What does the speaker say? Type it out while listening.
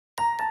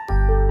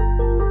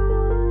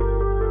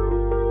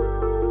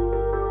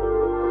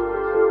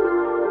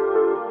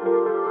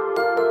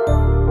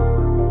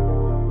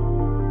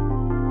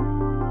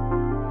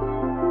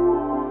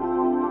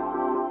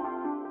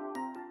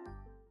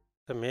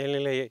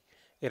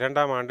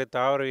2ஆம் ஆண்டு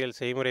தாவரவியல்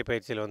செய்முறை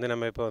பயிற்சியில் வந்து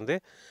நம்ம இப்போ வந்து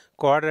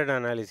குவாட்ரேட்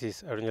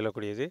அனாலிசிஸ் அப்படின்னு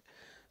சொல்லக்கூடியது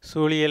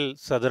சூழியல்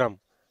சதுரம்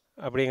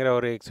அப்படிங்கிற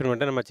ஒரு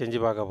எக்ஸ்பெரிமெண்ட்டை நம்ம செஞ்சு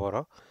பார்க்க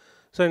போகிறோம்.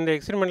 ஸோ இந்த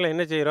எக்ஸ்பெரிமெண்ட்டில்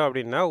என்ன செய்கிறோம்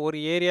அப்படின்னா, ஒரு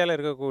ஏரியாவில்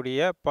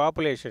இருக்கக்கூடிய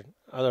பாப்புலேஷன்,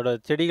 அதோட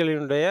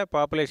செடிகளினுடைய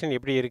பாப்புலேஷன்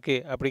எப்படி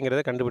இருக்குது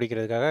அப்படிங்கிறத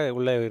கண்டுபிடிக்கிறதுக்காக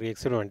உள்ள ஒரு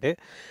எக்ஸ்பெரிமெண்ட்டு.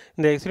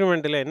 இந்த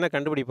எக்ஸ்பெரிமெண்ட்டில் என்ன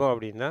கண்டுபிடிப்போம்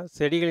அப்படின்னா,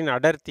 செடிகளின்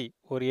அடர்த்தி,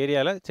 ஒரு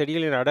ஏரியாவில்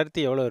செடிகளின்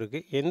அடர்த்தி எவ்வளோ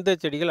இருக்குது, எந்த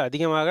செடிகள்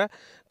அதிகமாக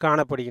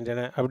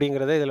காணப்படுகின்றன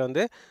அப்படிங்கிறத இதில்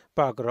வந்து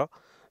பார்க்குறோம்.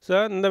 ஸோ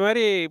இந்த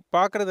மாதிரி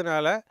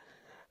பார்க்குறதுனால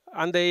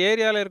அந்த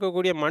ஏரியாவில்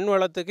இருக்கக்கூடிய மண்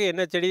வளத்துக்கு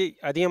என்ன செடி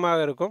அதிகமாக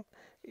இருக்கும்,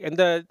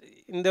 இந்த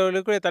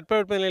இருக்கக்கூடிய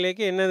தட்பவெப்ப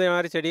நிலைக்கு என்ன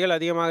மாதிரி செடிகள்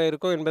அதிகமாக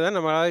இருக்கும் என்பதை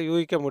நம்மளால்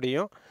யூகிக்க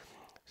முடியும்.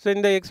 ஸோ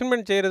இந்த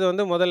எக்ஸ்பெரிமெண்ட் செய்கிறது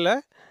வந்து முதல்ல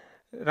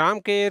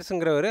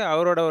ராம்கேயர்ஸுங்கிறவர்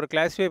அவரோட ஒரு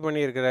கிளாஸிஃபை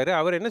பண்ணியிருக்கிறாரு.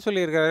 அவர் என்ன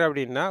சொல்லியிருக்கிறாரு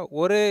அப்படின்னா,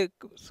 ஒரு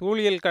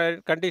சூழியல்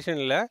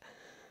கண்டிஷனில்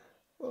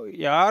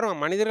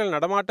யாரும் மனிதர்கள்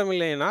நடமாட்டம்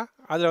இல்லைன்னா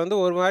அதில் வந்து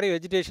ஒரு மாதிரி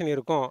வெஜிடேஷன்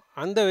இருக்கும்.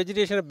 அந்த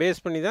வெஜிடேஷனை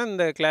பேஸ் பண்ணி தான்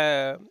இந்த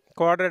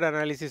குவாட்ரேட்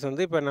அனாலிசிஸ்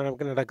வந்து இப்போ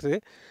நமக்கு நடக்குது.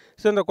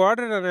 ஸோ இந்த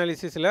குவாட்ரேட்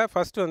அனாலிசிஸில்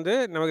ஃபஸ்ட்டு வந்து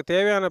நமக்கு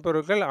தேவையான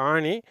பொருட்கள்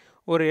ஆணி,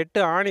 ஒரு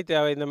 8 ஆணி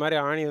தேவை. இந்த மாதிரி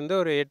ஆணி வந்து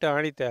ஒரு 8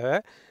 ஆணி தேவை.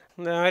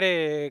 இந்த மாதிரி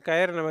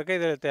கயிறு நமக்கு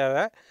இதில்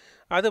தேவை.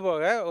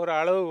 அதுபோக ஒரு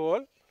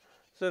அளவுகோல்.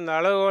 ஸோ இந்த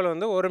அளவுகோல்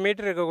வந்து 1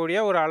 மீட்டர் இருக்கக்கூடிய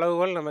ஒரு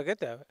அளவுகோல் நமக்கு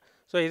தேவை.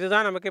 ஸோ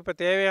இதுதான் நமக்கு இப்போ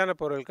தேவையான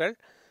பொருட்கள்.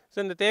 ஸோ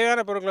இந்த தேவையான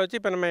பொருட்களை வச்சு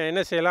இப்போ நம்ம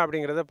என்ன செய்யலாம்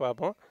அப்படிங்கிறத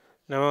பார்ப்போம்.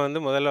 நம்ம வந்து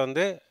முதல்ல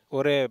வந்து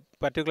ஒரு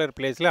பர்டிகுலர்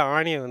பிளேஸில்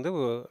ஆணியை வந்து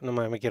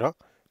நம்ம அமைக்கிறோம்.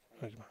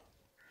 ஓகேவா?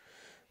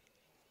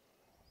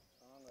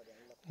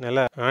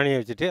 நல்லா ஆணியை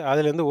வச்சுட்டு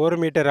அதுலேருந்து 1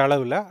 மீட்டர்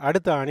அளவில்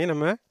அடுத்த ஆணியை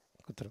நம்ம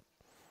குத்துறோம்.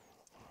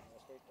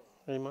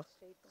 சரிம்மா,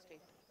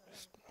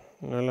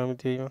 நல்லா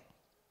அமைச்சு வைமா.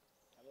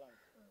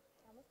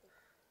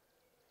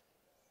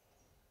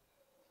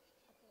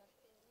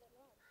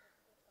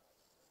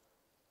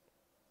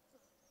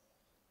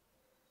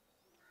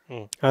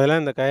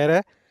 அதெல்லாம் இந்த கயிறை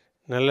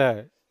நல்லா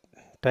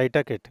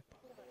டைட்டாக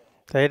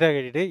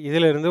கட்டிட்டு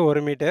இதிலிருந்து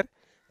 1 மீட்டர்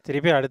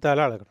திருப்பி அடுத்த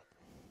ஆள் அளக்கணும்.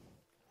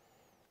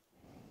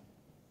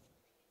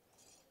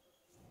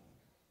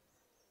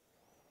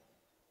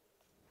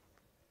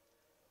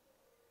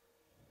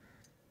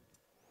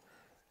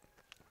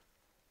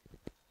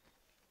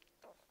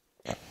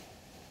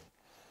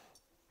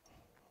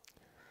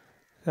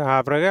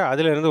 பிறகு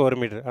அதிலிருந்து 1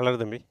 மீட்டர்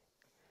அளவு தம்பி.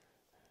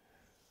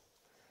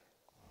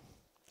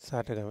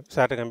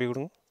 சார்ட்ட கம்பி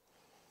கொடுங்க.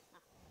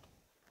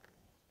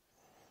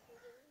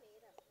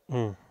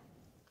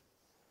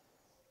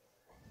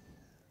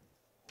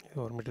 இது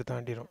 1 மீட்டர்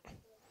தாண்டிடும்.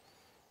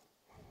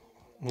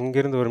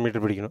 இங்கேருந்து 1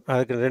 மீட்டர் பிடிக்கணும்.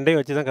 அதுக்கு 2ஐயும்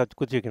வச்சு தான்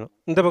குச்சி வைக்கணும்.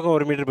 இந்த பக்கம்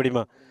 1 மீட்டர்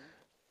பிடிமா.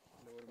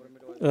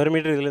 1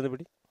 மீட்டர் இதுலேருந்து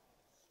பிடி.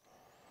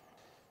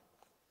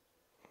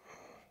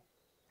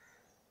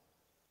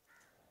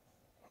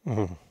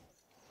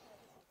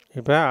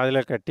 இப்போ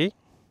அதில் கட்டி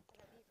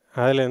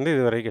அதிலேருந்து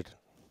இது வரைக்கும் கட்டு.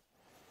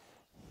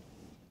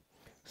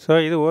 ஸோ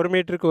இது 1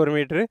 மீட்டருக்கு 1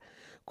 மீட்ரு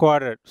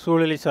குவாட்ரேட்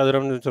சூழலி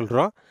சதுரம்னு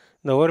சொல்கிறோம்.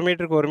 இந்த 1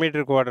 மீட்டருக்கு 1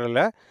 மீட்டர்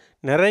குவாட்ரேட்டில்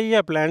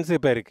நிறைய பிளான்ஸ்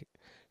இப்போ இருக்குது.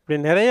 இப்படி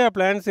நிறையா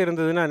பிளான்ஸ்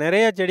இருந்ததுன்னா,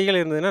 நிறையா செடிகள்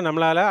இருந்ததுன்னா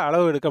நம்மளால்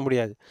அளவு எடுக்க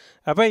முடியாது.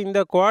 அப்போ இந்த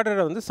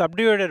குவாட்ரேட்டை வந்து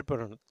சப்டிவைடட்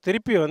பண்ணணும்.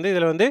 திருப்பி வந்து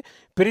இதில் வந்து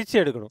பிரித்து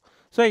எடுக்கணும்.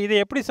 ஸோ இதை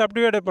எப்படி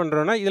சப்டிவைடட்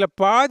பண்ணுறோன்னா, இதில்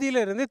பாதியில்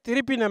இருந்து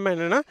திருப்பி நம்ம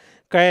என்னென்னா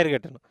கயிறு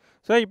கட்டணும்.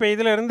 ஸோ இப்போ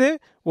இதிலேருந்து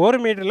 1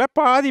 மீட்டரில்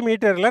பாதி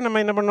மீட்டரில்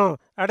நம்ம என்ன பண்ணோம்,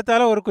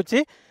 அடுத்தால ஒரு குச்சி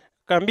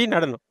கம்பி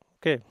நடணும்.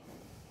 ஓகே,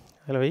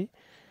 அதில் வை.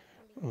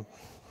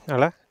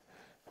 அதனால்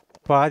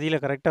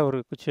பாதியில் கரெக்டாக ஒரு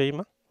குச்சி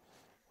வைமா.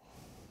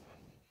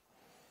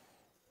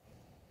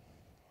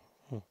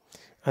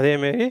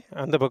 அதேமாரி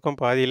அந்த பக்கம்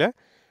பாதியில்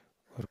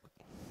ஒரு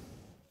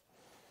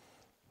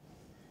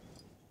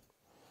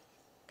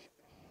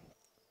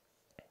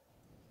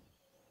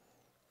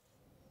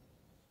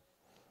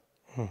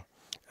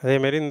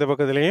அதேமாரி இந்த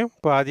பக்கத்துலேயும்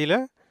பாதியில்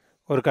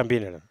ஒரு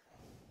கம்பி நடணும்.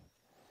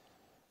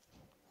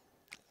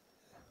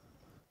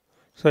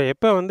 ஸோ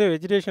எப்போ வந்து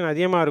வெஜிடேஷன்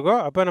அதிகமாக இருக்கோ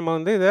அப்போ நம்ம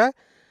வந்து இதை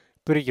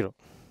பிரிக்கிறோம்.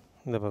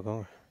 இந்த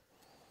பக்கம்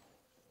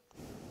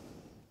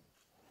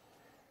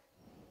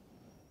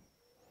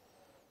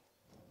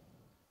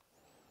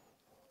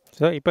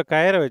ஸோ இப்போ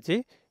கயிறை வச்சு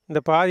இந்த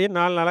பாதியை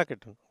 4 நாளாக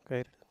கட்டணும்.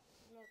 கயிறு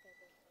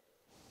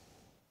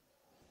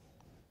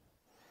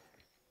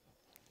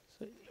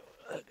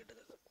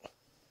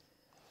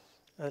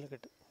அதில்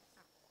கட்டு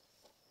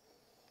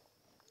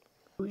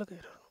உள்ள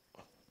கயிறு.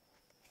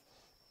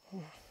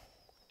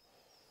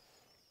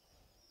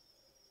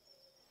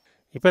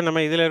 இப்போ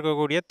நம்ம இதில்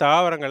இருக்கக்கூடிய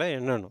தாவரங்களை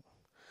எண்ணணும்.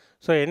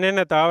 ஸோ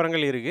என்னென்ன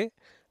தாவரங்கள் இருக்குது,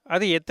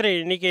 அது எத்தனை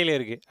எண்ணிக்கையில்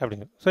இருக்குது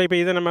அப்படின்னு. ஸோ இப்போ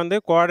இதை நம்ம வந்து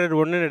குவாட்ரேட்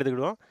 1ன்னு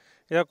எடுத்துக்கிடுவோம்,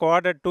 இதை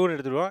குவாட்ரேட் 2ன்னு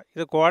எடுத்துக்கிடுவோம்,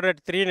 இது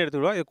குவாட்ரேட் 3ன்னு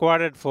எடுத்துக்கிடுவோம், இது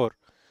குவாட்ரேட் 4.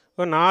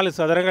 இப்போ 4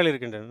 சதுரங்கள்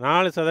இருக்கின்றன.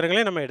 4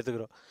 சதுரங்களையும் நம்ம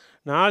எடுத்துக்கிறோம்.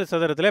 4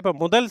 சதுரத்தில் இப்போ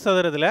முதல்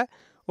சதுரத்தில்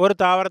ஒரு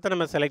தாவரத்தை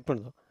நம்ம செலக்ட்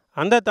பண்ணுறோம்.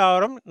 அந்த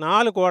தாவரம்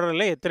 4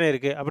 குவாட்ரேட்டில் எத்தனை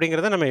இருக்குது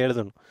அப்படிங்கிறத நம்ம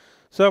எழுதணும்.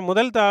 ஸோ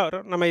முதல்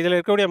தாவரம், நம்ம இதில்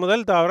இருக்கக்கூடிய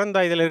முதல் தாவரம்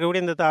இதில்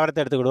இருக்கக்கூடிய இந்த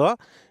தாவரத்தை எடுத்துக்கிடுவோம்.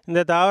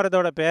 இந்த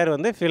தாவரத்தோட பேர்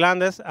வந்து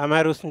ஃபிலாந்தஸ்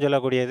அமாருஸ்ன்னு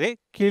சொல்லக்கூடியது,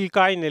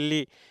 கீழ்காய்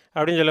நெல்லி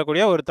அப்படின்னு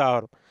சொல்லக்கூடிய ஒரு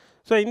தாவரம்.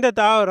 ஸோ இந்த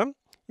தாவரம்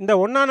இந்த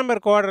 1ஆம்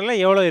நம்பர்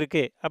குவாட்ரேட்டில் எவ்வளோ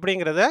இருக்குது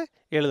அப்படிங்கிறத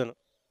எழுதணும்.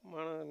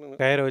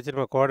 கயிறை வச்சு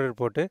நம்ம குவாட்ரேட்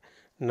போட்டு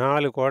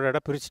 4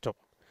 குவாட்ரேட்டாக பிரிச்சிட்டோம்.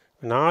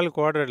 4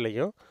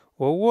 குவாட்ரேட்லையும்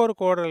ஒவ்வொரு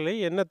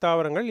குவாட்ரேட்லையும் என்ன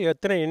தாவரங்கள்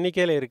எத்தனை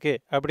எண்ணிக்கையில்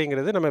இருக்குது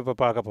அப்படிங்கிறது நம்ம இப்போ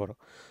பார்க்க போகிறோம்.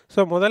 ஸோ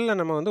முதல்ல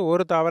நம்ம வந்து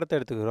ஒரு தாவரத்தை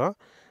எடுத்துக்கிறோம்.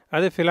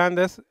 அது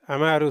ஃபிலாந்தஸ்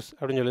அமாருஸ்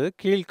அப்படின்னு சொல்லுது,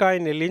 கீழ்காய்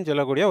நெல்லின்னு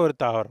சொல்லக்கூடிய ஒரு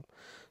தாவரம்.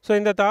 ஸோ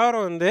இந்த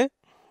தாவரம் வந்து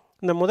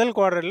இந்த முதல்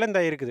குவாட்ரேட்டில்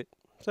இந்த இருக்குது.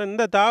 ஸோ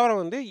இந்த தாவரம்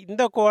வந்து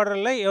இந்த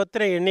குவாட்ரேட்டில்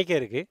எத்தனை எண்ணிக்கை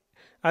இருக்குது,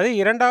 அது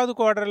 2வது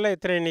குவாட்ரேட்டில்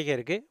எத்தனை எண்ணிக்கை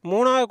இருக்குது,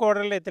 3வது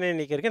குவாட்ரேட்டில் எத்தனை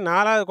எண்ணிக்கை இருக்குது,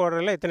 4வது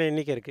குவாட்ரேட்டில் எத்தனை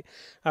எண்ணிக்கை இருக்குது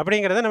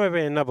அப்படிங்கிறத நம்ம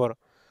இப்போ எண்ண போகிறோம்.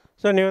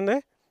 ஸோ நீ வந்து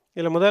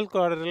இதில் முதல்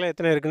குவாட்ரேட்டில்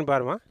எத்தனை இருக்குதுன்னு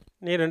பாருமா,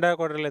 நீ 2வது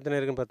குவாட்ரேட்டில் எத்தனை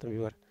இருக்குன்னு பார்த்து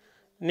தம்பி பாரு,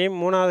 நீ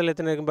 3வதுல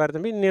எத்தனை இருக்குன்னு பாரு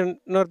தம்பி, நீ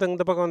இன்னொருத்தங்க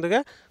இந்த பக்கம் வந்துக்க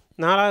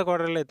 4வது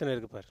குவாட்ரேட்டில் எத்தனை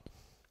இருக்குது பாரு.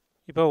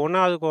 இப்போ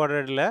 1வது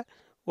குவாட்ரேட்டில்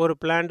ஒரு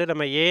பிளான்ட்டு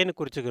நம்ம ஏன்னு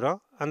குறிச்சிக்கிறோம்.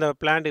 அந்த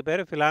பிளான்ட்டு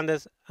பேர்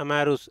ஃபிலாந்தஸ்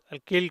அமாருஸ்,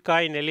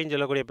 கீழ்காய் நெல்லின்னு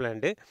சொல்லக்கூடிய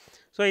பிளான்ட்டு.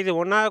 ஸோ இது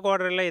 1வது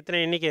குவாட்ரேட்டில் எத்தனை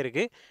எண்ணிக்கை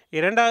இருக்குது,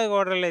 2வது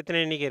குவாட்ரேட்டில்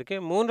எத்தனை எண்ணிக்கை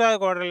இருக்குது, 3வது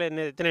குவாட்ரேட்டில்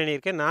எத்தனை எண்ணிக்கை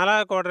இருக்குது,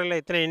 4வது குவாட்ரேட்டில்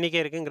எத்தனை எண்ணிக்கை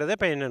இருக்குங்கிறத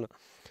இப்போ எண்ணணும்.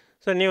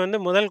 ஸோ நீ வந்து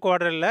முதல்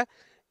குவாட்ரேட்டில்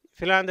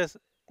ஃபிலாந்தஸ்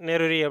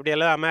நெருரி அப்படி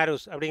எல்லாம்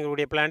அமாருஸ்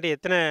அப்படிங்கக்கூடிய பிளான்ட்டு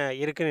எத்தனை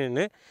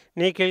இருக்குன்னு,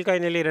 நீ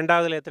கீழ்காய் நெல்லி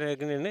 2வதுல எத்தனை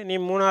இருக்குன்னு, நீ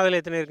 3வதுல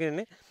எத்தனை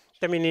இருக்குன்னு,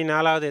 தம்பி நீ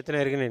 4வது எத்தனை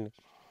இருக்குன்னு.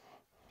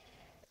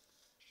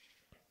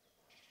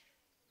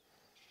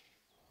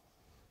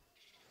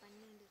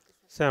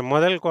 சார்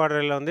முதல்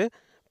குவாட்ரேட்டில் வந்து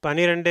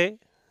 12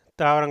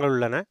 தாவரங்கள்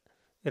உள்ளன.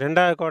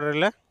 2வது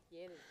குவாட்ரேட்டில்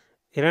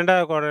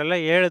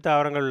 7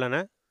 தாவரங்கள் உள்ளன.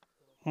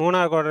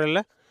 3வது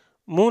குவாட்ரேட்டில்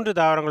 3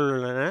 தாவரங்கள்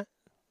உள்ளன.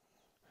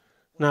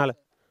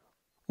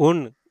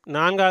 1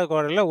 4வது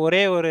குவாட்ரேட்டில்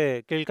ஒரே ஒரு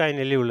கீழ்காய்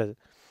நெல்லி உள்ளது.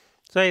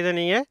 ஸோ இதை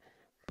நீங்கள்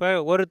இப்போ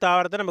ஒரு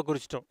தாவரத்தை நம்ம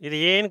குறிச்சிட்டோம், இது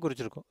ஏன்னு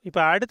குறிச்சிருக்கோம். இப்போ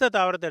அடுத்த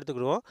தாவரத்தை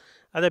எடுத்துக்கிடுவோம்,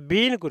 அதை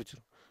பின்னு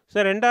குறிச்சிடும். ஸோ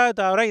 2வது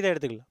தாவரம் இதை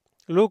எடுத்துக்கலாம்,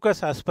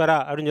 லூக்கஸ் அஸ்பரா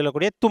அப்படின்னு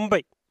சொல்லக்கூடிய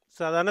தும்பை,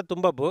 சாதாரண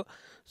தும்பப்பூ.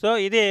 ஸோ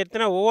இது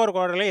எத்தனை ஒவ்வொரு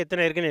குவாட்ரேட்லையும்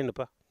எத்தனை இருக்குன்னு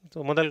எண்ணுப்பா. ஸோ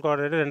முதல்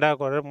குவாட்ரேட், 2வது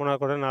குவாட்ரேட், 3வது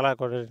குவாட்ரேட், 4வது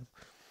குவாட்ரேட்.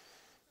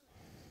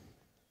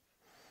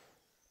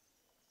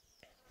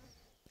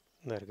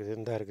 இந்த இருக்குது,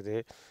 இந்த இருக்குது,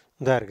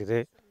 இந்த இருக்குது,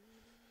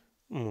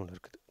 3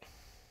 இருக்குது.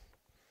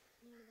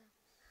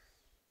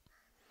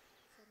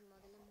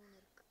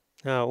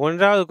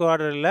 1வது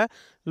குவாட்ரேட்டில்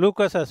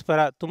லூக்கஸ்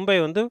அஸ்பரா தும்பை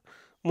வந்து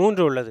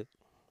 3 உள்ளது.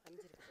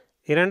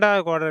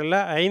 2வது குவாட்ரேட்டில்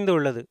 5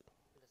 உள்ளது.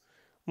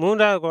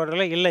 3வது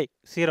குவாட்ரேட்டில் இல்லை,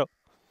 0.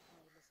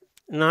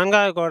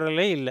 4வது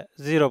குவாட்ரேட்டில் இல்லை,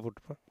 0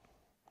 போட்டுப்போம்.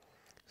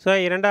 ஸோ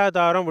 2வது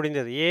தாவரம்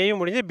முடிஞ்சது, ஏயும்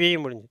முடிஞ்சு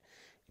பியும் முடிஞ்சு.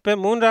 இப்போ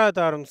 3வது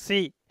தாவரம்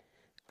சி,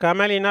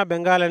 கமலினா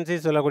பெங்காலன்சி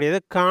சொல்லக்கூடியது,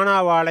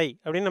 காணாவாழை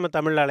அப்படின்னு நம்ம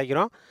தமிழில்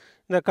அழைக்கிறோம்.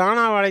 இந்த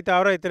காணாவாழை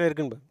தாவரம் எத்தனை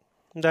இருக்குன்னு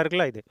இந்த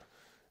இருக்குல்ல, இது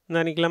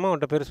இந்த நிற்கலாமா,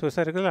 உன்ட்ட பெருசு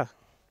பெருசாக இருக்குல்ல,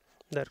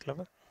 இந்த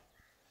இருக்கலாமா.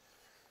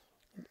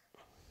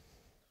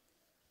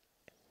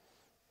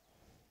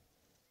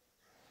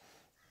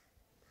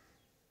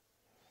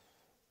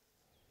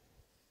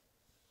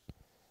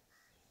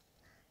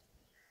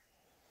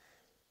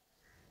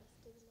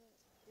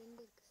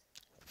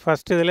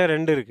 ஃபஸ்ட்டு இதில்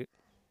 2 இருக்குது,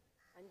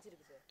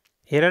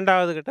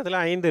 2வது கட்டத்தில்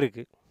 5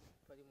 இருக்குது,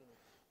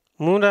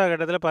 3வது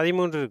கட்டத்தில்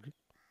 13 இருக்குது,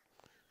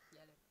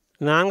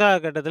 4வது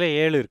கட்டத்தில்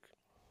 7 இருக்குது.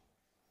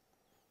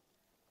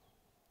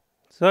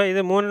 ஸோ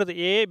இது 3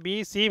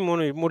 ஏபிசி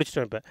 3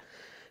 முடிச்சிட்டோம். இப்போ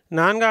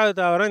 4வது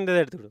தாவரம் இந்த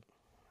இதை எடுத்துக்கிடும்,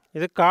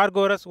 இது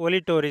கார்கோரஸ்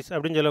ஒலிட்டோரிஸ்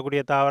அப்படின்னு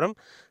சொல்லக்கூடிய தாவரம்,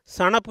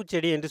 சணப்பு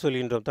செடி என்று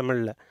சொல்கின்றோம்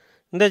தமிழில்.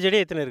 இந்த செடி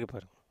எத்தனை இருக்குது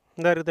பாருங்கள்,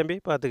 இந்த இருக்குது தம்பி,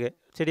 பார்த்துக்க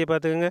செடியை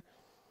பார்த்துக்குங்க,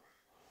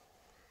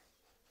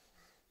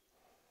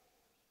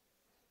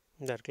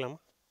 இந்த இருக்கலாமா,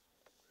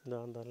 இந்த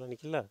அந்தலாம்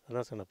நிற்கல,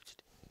 அதான் சணப்பு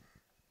செடி.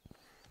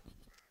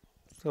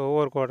 ஸோ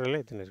ஒவ்வொரு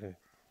குவாட்ரேட்டில் எத்தனை இருக்குது.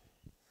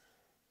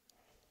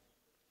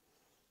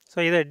 ஸோ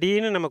இதை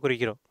டின்னு நம்ம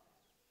குறிக்கிறோம்.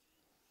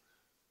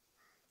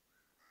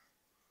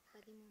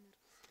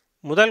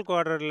 முதல்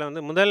குவாட்ரேட்டில்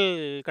வந்து முதல்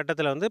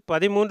கட்டத்தில் வந்து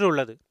 13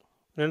 உள்ளது.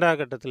 2வது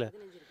கட்டத்தில்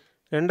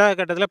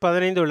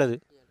 15 உள்ளது.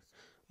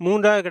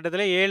 3வது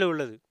கட்டத்தில் 7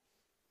 உள்ளது.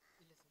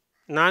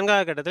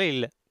 4வது கட்டத்தில்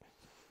இல்லை.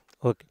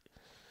 ஓகே.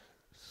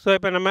 ஸோ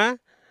இப்போ நம்ம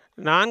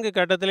 4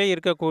 கட்டத்திலையும்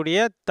இருக்கக்கூடிய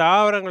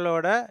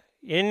தாவரங்களோட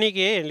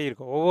எண்ணிக்கையை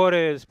எண்ணியிருக்கோம், ஒவ்வொரு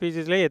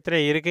ஸ்பீசிஸ்லேயும் எத்தனை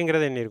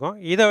இருக்குங்கிறத எண்ணியிருக்கோம்.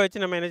 இதை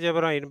வச்சு நம்ம என்ன செய்ய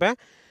போகிறோம், இப்போ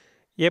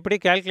எப்படி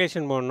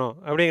கால்குலேஷன் பண்ணணும்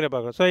அப்படிங்கிற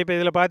பார்க்கணும். ஸோ இப்போ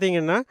இதில்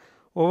பார்த்தீங்கன்னா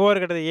ஒவ்வொரு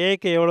கட்டத்தில்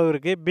ஏக்கு எவ்வளோ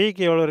இருக்குது,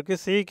 பிக்கு எவ்வளோ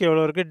இருக்குது, சிக்கு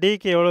எவ்வளோ இருக்குது,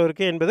 டிக்கு எவ்வளோ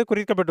இருக்குது என்பது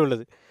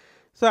குறிக்கப்பட்டுள்ளது.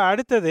 ஸோ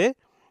அடுத்தது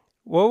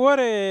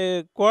ஒவ்வொரு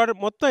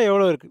மொத்தம்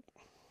எவ்வளோ இருக்குது,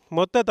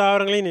 மொத்த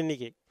தாவரங்களின்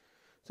எண்ணிக்கை.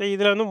 ஸோ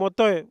இதில் வந்து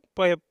மொத்தம்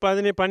இப்போ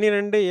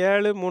 12,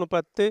 7, 3,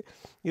 10,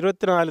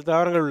 24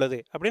 தாவரங்கள் உள்ளது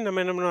அப்படின்னு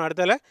நம்ம என்ன பண்ணணும்,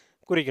 அடுத்தால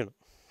குறிக்கணும்.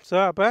 ஸோ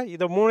அப்போ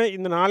இதை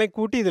இந்த 4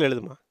 கூட்டி இதில்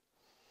எழுதுமா,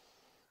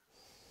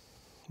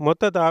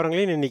 மொத்த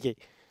தாவரங்களின் எண்ணிக்கை.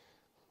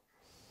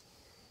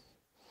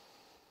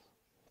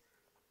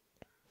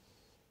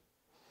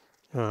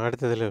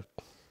 அடுத்ததில்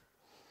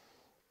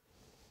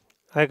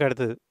அதுக்கு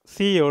அடுத்தது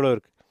சி எவ்வளோ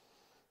இருக்குது,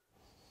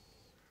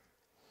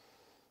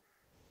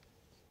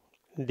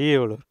 டி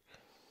எவ்வளோ இருக்குது.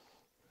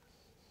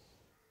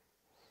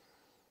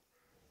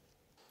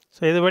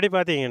 ஸோ இதுபடி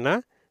பார்த்தீங்கன்னா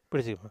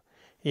பிடிச்சிக்கலாம்.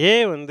 ஏ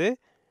வந்து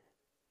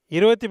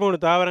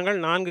 23 தாவரங்கள்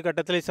 4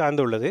 கட்டத்தில்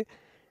சார்ந்து உள்ளது.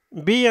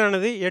 பி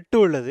ஆனது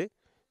 8 உள்ளது.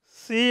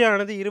 சி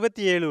ஆனது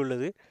 27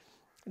 உள்ளது.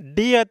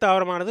 டி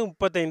தாவரமானது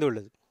 35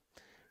 உள்ளது.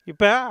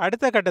 இப்போ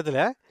அடுத்த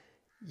கட்டத்தில்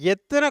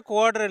எத்தனை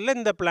குவாட்ரேட்டில்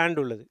இந்த பிளான்ட்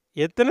உள்ளது,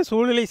 எத்தனை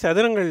சூழ்நிலை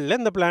சதுரங்களில்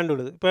இந்த பிளான்ட்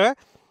உள்ளது. இப்போ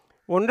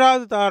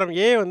 1வது தாவரம்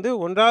ஏ வந்து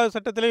 1வது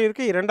சட்டத்திலையும்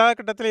இருக்குது, 2வது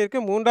கட்டத்திலையும்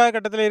இருக்குது, 3வது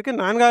கட்டத்திலையும் இருக்குது,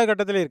 4வது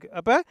கட்டத்திலையும் இருக்குது.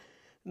 அப்போ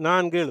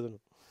 4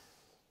 எழுதணும்.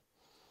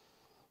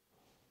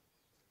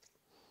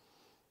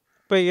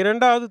 இப்போ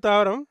 2வது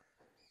தாவரம்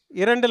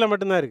 2ல்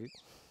மட்டும்தான் இருக்குது.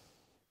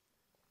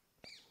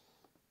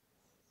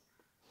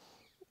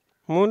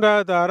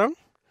 3வது தாவரம்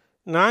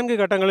 4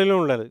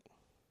 கட்டங்களிலும் உள்ளது.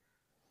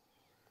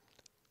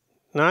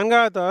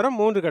 4வது தாவரம்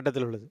 3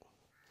 கட்டத்தில் உள்ளது.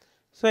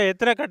 ஸோ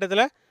எத்தனை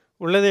கட்டத்தில்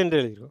உள்ளது என்று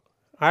எழுதியிருக்கோம்.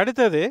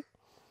 அடுத்தது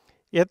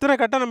எத்தனை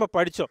கட்டம் நம்ம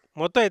படித்தோம்,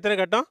 மொத்தம் எத்தனை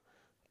கட்டம்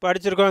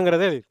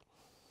படிச்சிருக்கோங்கிறத எழுதி.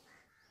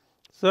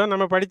 ஸோ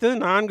நம்ம படித்தது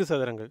 4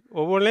 சதுரங்கள்,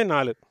 ஒவ்வொன்றிலையும்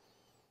 4.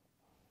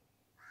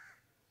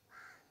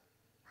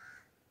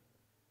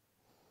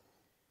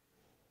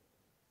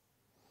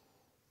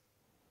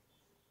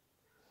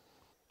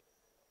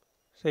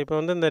 ஸோ இப்போ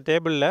வந்து இந்த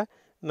டேபிளில்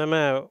நம்ம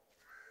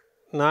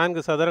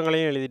 4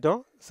 சதுரங்களையும்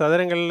எழுதிட்டோம்.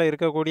 சதுரங்களில்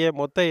இருக்கக்கூடிய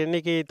மொத்த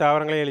எண்ணிக்கை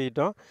தாவரங்களையும்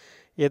எழுதிட்டோம்.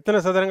 எத்தனை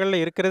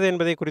சதுரங்களில் இருக்கிறது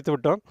என்பதை குறித்து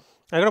விட்டோம்.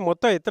 அதுக்கப்புறம்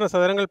மொத்தம் எத்தனை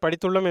சதுரங்கள்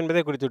படித்துள்ளோம்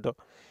என்பதை குறித்து விட்டோம்.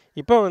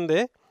 இப்போ வந்து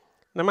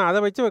நம்ம அதை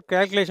வச்சு ஒரு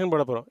கேல்குலேஷன்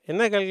போட போகிறோம்.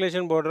 என்ன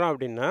கேல்குலேஷன் போடுறோம்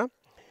அப்படின்னா,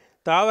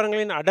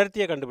 தாவரங்களின்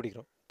அடர்த்தியை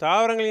கண்டுபிடிக்கிறோம்.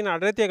 தாவரங்களின்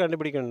அடர்த்தியை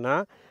கண்டுபிடிக்கணும்னா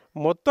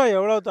மொத்தம்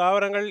எவ்வளோ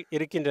தாவரங்கள்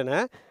இருக்கின்றன,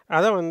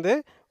 அதை வந்து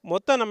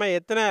மொத்தம் நம்ம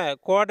எத்தனை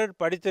குவாட்ரேட்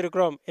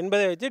படித்திருக்கிறோம்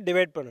என்பதை வச்சு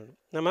டிவைட் பண்ணணும்.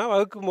 நம்ம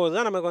வகுக்கும் போது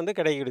தான் நமக்கு வந்து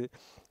கிடைக்கிது.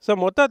 ஸோ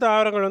மொத்த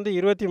தாவரங்கள் வந்து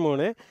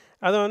 23.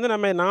 அதை வந்து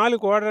நம்ம 4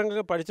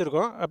 குவாட்ரேட்டுக்கு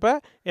படிச்சிருக்கோம். அப்போ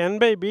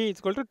n/b =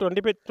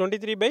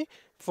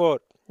 23/4.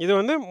 இது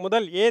வந்து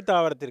முதல் ஏ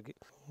தாவரத்திற்கு.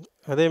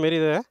 அதேமாரி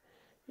இதை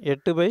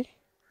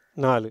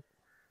 8/4.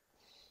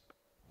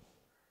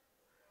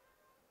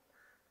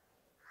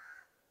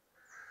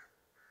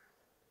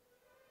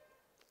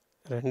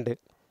 ரெண்டு.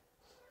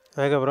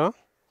 அதுக்கப்புறம்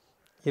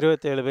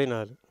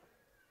 27/4.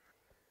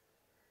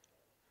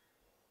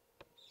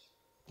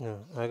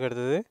 அதுக்கு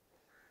அடுத்தது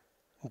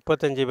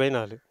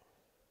 35/4.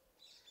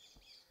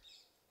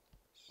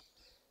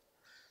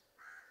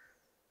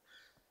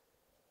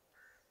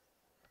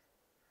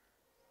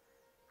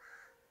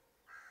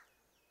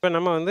 இப்போ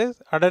நம்ம வந்து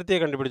அடர்த்தியை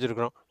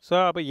கண்டுபிடிச்சிருக்கிறோம். ஸோ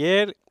அப்போ ஏ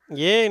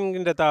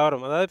என்கின்ற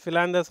தாவரம், அதாவது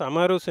ஃபிலாந்தஸ்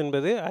அமரூஸ்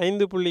என்பது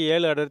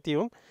 5.7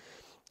 அடர்த்தியும்,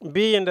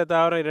 பி என்ற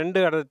தாவரம்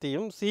 2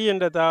 அடர்த்தியும், சி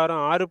என்ற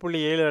தாவரம்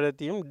 6.7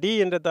 அடர்த்தியும், டி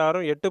என்ற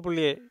தாவரம்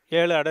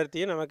 8.7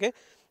 அடர்த்தியும் நமக்கு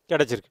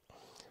கிடச்சிருக்கு.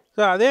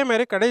 ஸோ அதே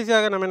மாதிரி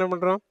கடைசியாக நம்ம என்ன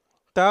பண்ணுறோம்,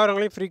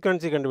 தாவரங்களையும்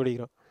ஃப்ரீக்வன்சி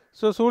கண்டுபிடிக்கிறோம்.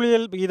 ஸோ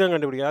சூழியல் விகிதம்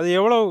கண்டுபிடிக்கிறோம். அது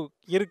எவ்வளோ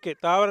இருக்குது,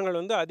 தாவரங்கள்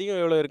வந்து அதிகம்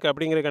எவ்வளோ இருக்குது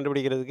அப்படிங்கிற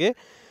கண்டுபிடிக்கிறதுக்கு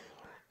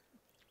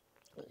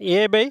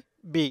a/b.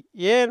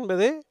 ஏ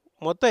என்பது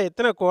மொத்தம்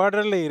எத்தனை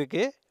குவாட்ரேட்டில்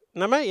இருக்குது,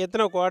 நம்ம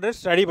எத்தனை குவாட்ரேட்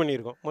ஸ்டடி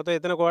பண்ணியிருக்கோம், மொத்தம்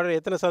எத்தனை குவாட்ரேட்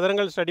எத்தனை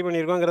சதுரங்கள் ஸ்டடி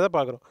பண்ணியிருக்கோங்கிறத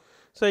பார்க்குறோம்.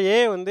 ஸோ ஏ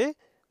வந்து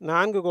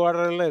 4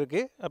 குவாட்ரேட்டில்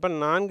இருக்குது. அப்போ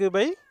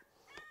 4/4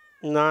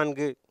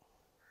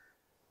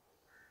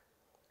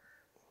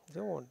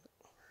 இது 1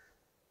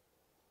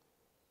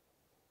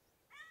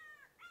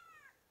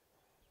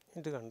 ×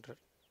 100.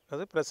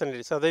 அது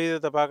பெர்சன்டேஜ்,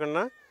 சதவீதத்தை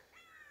பார்க்கணுன்னா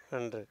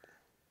 100.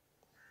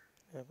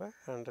 அப்போ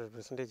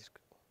 100%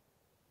 இருக்குது.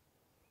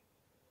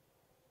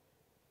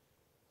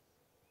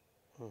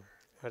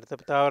 அடுத்த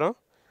தாவரம்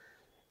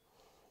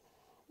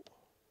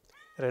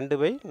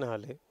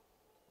 2/4.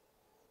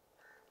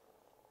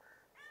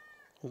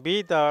 பி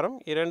தாவரம்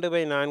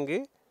 2/4.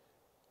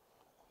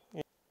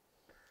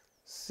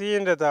 சி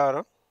என்ற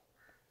தாவரம்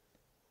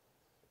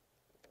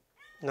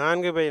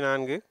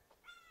 4/4.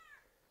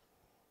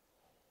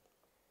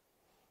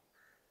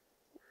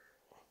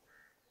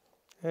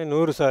 அது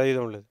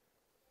 100% உள்ளது.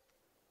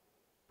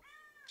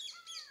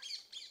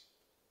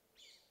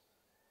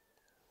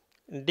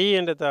 டி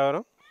என்ற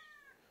தாவரம்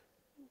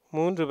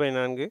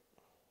 3/4.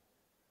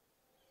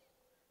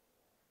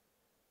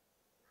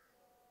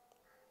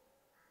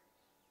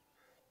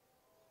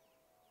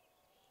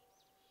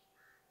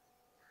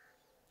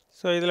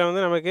 ஸோ இதில்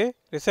வந்து நமக்கு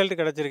ரிசல்ட்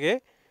கிடச்சிருக்கு.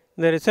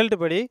 இந்த ரிசல்ட்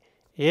படி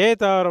ஏ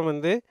தாவரம்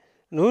வந்து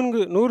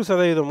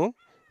 100%,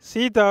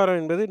 சி தாவரம்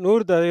என்பது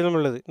 100%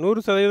 உள்ளது.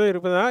 100%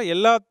 இருப்பதாக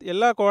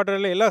எல்லா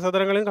குவாட்ரேட்டில் எல்லா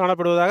சதுரங்களும்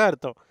காணப்படுவதாக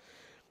அர்த்தம்.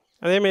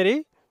 அதேமாரி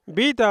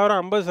பி தாவரம்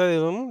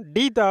 50%,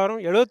 டி தாவரம்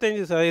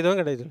 75%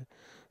 கிடைச்சது.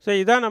 ஸோ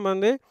இதான் நம்ம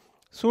வந்து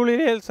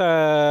சூழியல்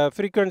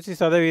ஃப்ரீக்வன்சி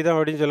சதவீதம்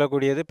அப்படின்னு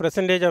சொல்லக்கூடியது,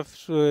 பெர்சன்டேஜ் ஆஃப்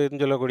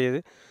சொல்லக்கூடியது.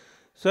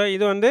 ஸோ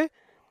இது வந்து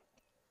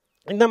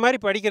இந்த மாதிரி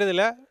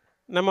படிக்கிறதுல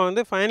நம்ம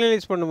வந்து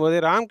ஃபைனலைஸ் பண்ணும்போது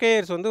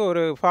ராம்கேயர்ஸ் வந்து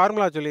ஒரு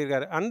ஃபார்முலா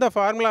சொல்லியிருக்காரு. அந்த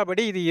ஃபார்முலா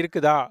படி இது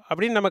இருக்குதா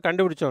அப்படின்னு நம்ம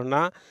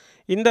கண்டுபிடிச்சோம்னா,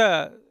 இந்த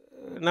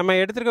நம்ம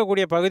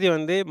எடுத்துருக்கக்கூடிய பகுதி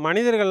வந்து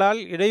மனிதர்களால்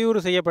இடையூறு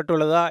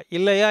செய்யப்பட்டுள்ளதா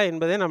இல்லையா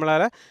என்பதை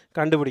நம்மளால்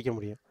கண்டுபிடிக்க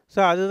முடியும். ஸோ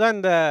அதுதான்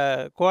இந்த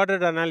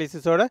குவாட்ரேட்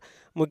அனாலிசிஸோட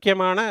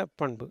முக்கியமான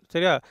பண்பு.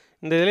 சரியா?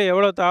 இந்த இதில்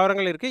எவ்வளோ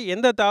தாவரங்கள் இருக்குது,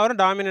 எந்த தாவரம்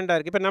டாமினண்ட்டாக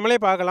இருக்குது. இப்போ நம்மளே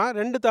பார்க்கலாம்,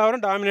 2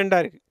 தாவரம்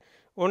டாமினண்ட்டாக இருக்குது.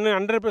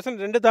 100%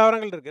 2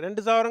 தாவரங்கள் இருக்குது.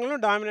 2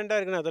 தாவரங்களும் டாமினண்ட்டாக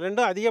இருக்குன்னு அது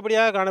ரெண்டும்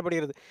அதிகப்படியாக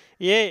காணப்படுகிறது.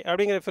 ஏ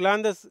அப்படிங்கிற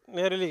ஃபிலாந்தஸ்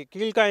நெல்லி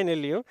கீழ்காய்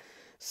நெல்லியும்,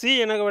 சி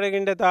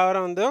எனப்படுகின்ற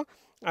தாவரம் வந்து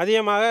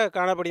அதிகமாக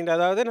காணப்படுகின்ற,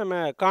 அதாவது நம்ம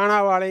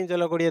காணாவாழைன்னு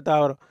சொல்லக்கூடிய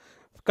தாவரம்,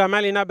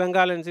 கமாலினா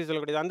பெங்காலன்சி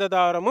சொல்லக்கூடியது, அந்த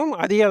தாவரமும்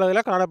அதிக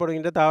அளவில்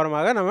காணப்படுகின்ற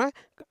தாவரமாக நம்ம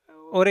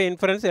ஒரு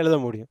இன்ஃபரன்ஸ் எழுத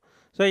முடியும்.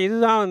 ஸோ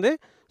இதுதான் வந்து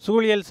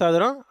சூழியல்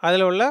சதுரம்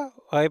அதில் உள்ள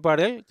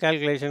வாய்ப்பாடுகள்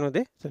கால்குலேஷன்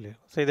வந்து சொல்லிடுவோம்.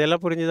 ஸோ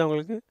இதெல்லாம் புரிஞ்சுதா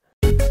உங்களுக்கு?